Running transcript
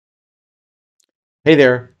Hey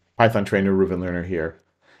there, Python trainer Reuven Lerner here.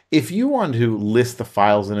 If you want to list the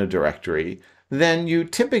files in a directory, then you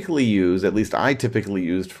typically use, at least I typically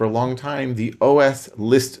used for a long time, the os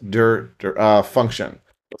list_dir function.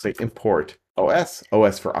 Let's say import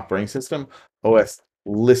os for operating system, os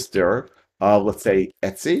list_dir of, let's say,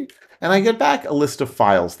 Etsy, and I get back a list of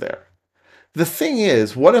files there. The thing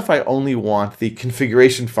is, what if I only want the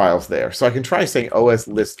configuration files there? So I can try saying os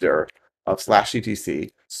list_dir of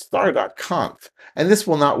 /etc star.conf, and this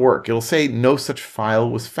will not work. It'll say no such file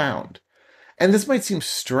was found. And this might seem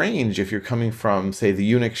strange if you're coming from, say, the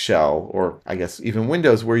Unix shell, or I guess even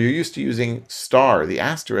Windows, where you're used to using star, the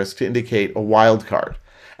asterisk, to indicate a wildcard.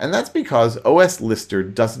 And that's because OS Lister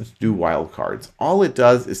doesn't do wildcards. All it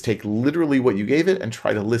does is take literally what you gave it and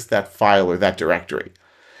try to list that file or that directory.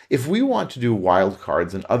 If we want to do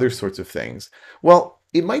wildcards and other sorts of things, well,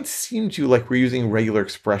 it might seem to you like we're using regular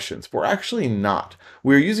expressions, but we're actually not.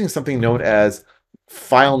 We're using something known as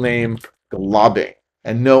file name globbing.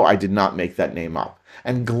 And no, I did not make that name up.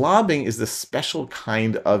 And globbing is the special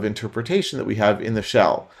kind of interpretation that we have in the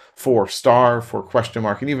shell for star, for question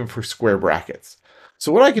mark, and even for square brackets.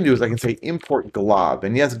 So what I can do is I can say import glob.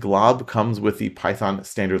 And yes, glob comes with the Python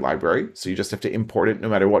standard library. So you just have to import it no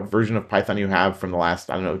matter what version of Python you have from the last,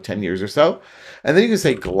 I don't know, 10 years or so. And then you can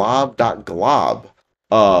say glob.glob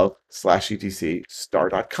of /etc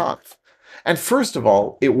star.conf. And first of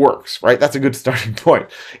all, it works, right? That's a good starting point.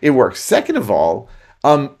 It works. Second of all,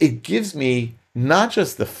 it gives me not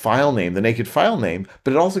just the file name, the naked file name,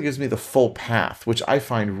 but it also gives me the full path, which I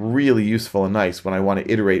find really useful and nice when I want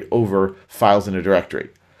to iterate over files in a directory.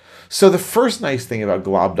 So the first nice thing about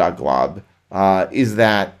glob.glob is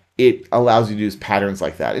that it allows you to use patterns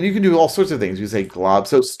like that. And you can do all sorts of things. You say glob.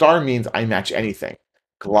 So star means I match anything.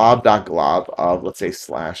 Glob.glob of, let's say,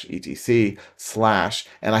 /etc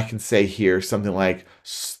 / and I can say here something like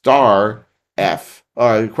star f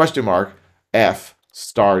question mark f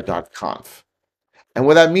star.conf. And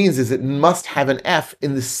what that means is it must have an F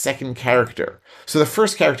in the second character. So the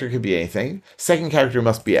first character could be anything, second character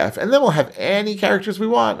must be F, and then we'll have any characters we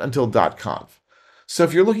want until .conf. So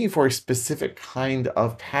if you're looking for a specific kind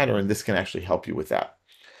of pattern, this can actually help you with that.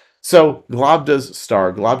 So glob does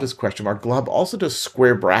star, glob does question mark, glob also does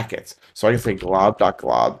square brackets. So I can say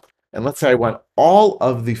glob.glob, and let's say I want all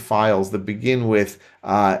of the files that begin with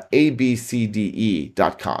abcde.conf.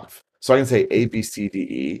 So I can say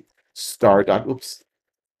abcde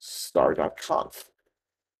star.conf.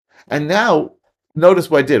 And now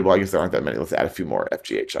notice what I did. Well, I guess there aren't that many. Let's add a few more.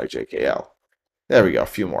 FGHIJKL. There we go, a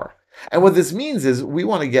few more. And what this means is we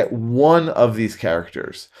want to get one of these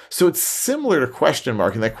characters. So it's similar to question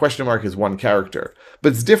mark, and that question mark is one character.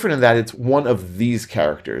 But it's different in that it's one of these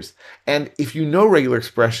characters. And if you know regular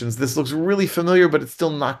expressions, this looks really familiar, but it's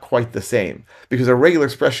still not quite the same. Because a regular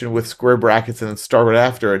expression with square brackets and then star right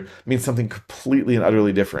after it means something completely and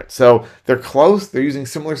utterly different. So they're close, they're using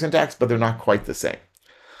similar syntax, but they're not quite the same.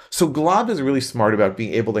 So glob is really smart about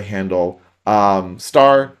being able to handle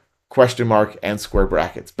star, question mark, and square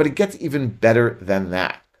brackets. But it gets even better than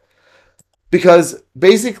that. Because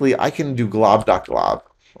basically I can do glob.glob.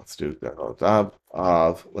 Let's do glob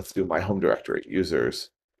of, let's do my home directory,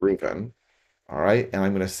 users, Reuven. All right. And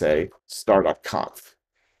I'm going to say star.conf.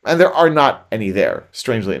 And there are not any there,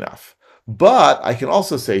 strangely enough. But I can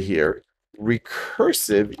also say here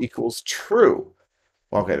recursive equals true.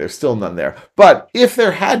 Okay, there's still none there. But if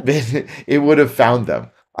there had been, it would have found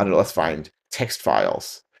them. I don't know, let's find text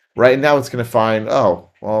files. Right now it's going to find, oh,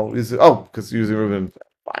 well, because using Ruben,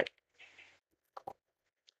 fine.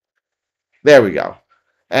 There we go.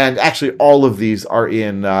 And actually, all of these are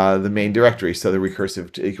in the main directory, so the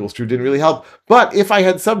recursive equals true didn't really help. But if I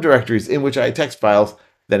had subdirectories in which I had text files,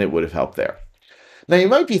 then it would have helped there. Now you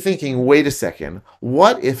might be thinking, wait a second,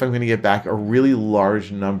 what if I'm going to get back a really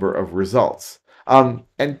large number of results? And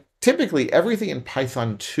typically everything in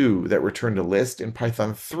Python 2 that returned a list in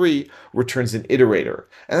Python 3 returns an iterator.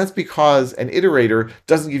 And that's because an iterator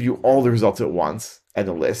doesn't give you all the results at once at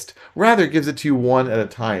a list, rather it gives it to you one at a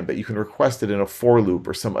time, but you can request it in a for loop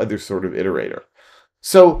or some other sort of iterator.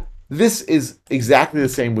 So this is exactly the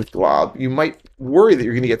same with glob. You might worry that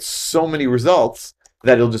you're going to get so many results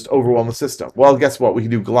that it'll just overwhelm the system. Well, guess what? We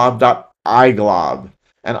can do glob.iglob.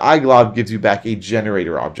 And iglob gives you back a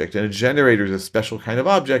generator object. And a generator is a special kind of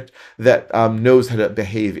object that knows how to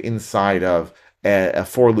behave inside of a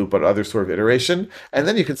for loop or other sort of iteration. And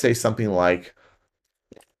then you can say something like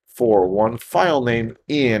for one file name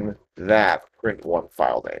in that print one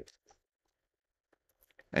file name.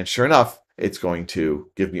 And sure enough, it's going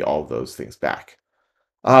to give me all of those things back.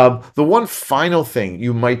 The one final thing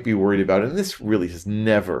you might be worried about, and this really has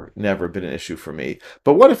never been an issue for me,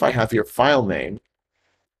 but what if I have your file name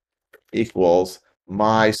equals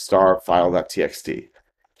my star file.txt.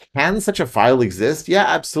 Can such a file exist? Yeah,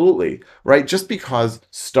 absolutely. Right? Just because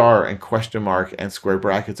star and question mark and square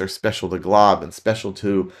brackets are special to glob and special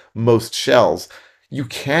to most shells, you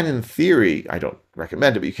can, in theory, I don't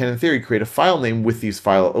recommend it, but you can, in theory, create a file name with these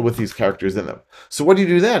characters in them. So what do you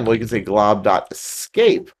do then? Well, you can say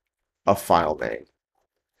glob.escape a file name.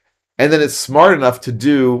 And then it's smart enough to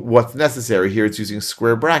do what's necessary. Here it's using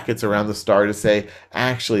square brackets around the star to say,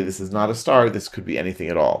 actually, this is not a star. This could be anything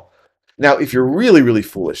at all. Now, if you're really, really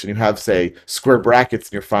foolish and you have, say, square brackets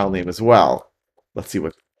in your file name as well, let's see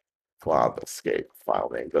what glob escape file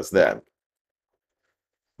name does then.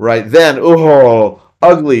 Right then, oh,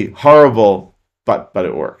 ugly, horrible, but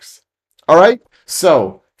it works. All right,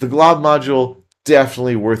 so the glob module,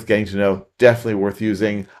 definitely worth getting to know, definitely worth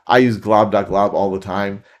using. I use glob.glob all the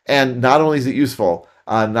time, and not only is it useful,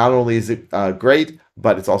 not only is it great,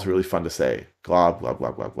 but it's also really fun to say. Glob, glob,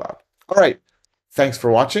 glob, glob, glob. All right, thanks for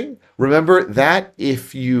watching. Remember that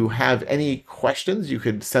if you have any questions, you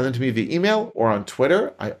could send them to me via email or on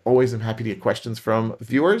Twitter. I always am happy to get questions from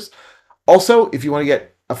viewers. Also, if you want to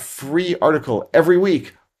get a free article every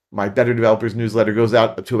week, my Better Developers newsletter goes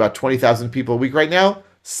out to about 20,000 people a week right now.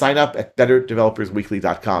 Sign up at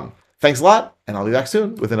betterdevelopersweekly.com. Thanks a lot, and I'll be back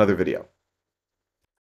soon with another video.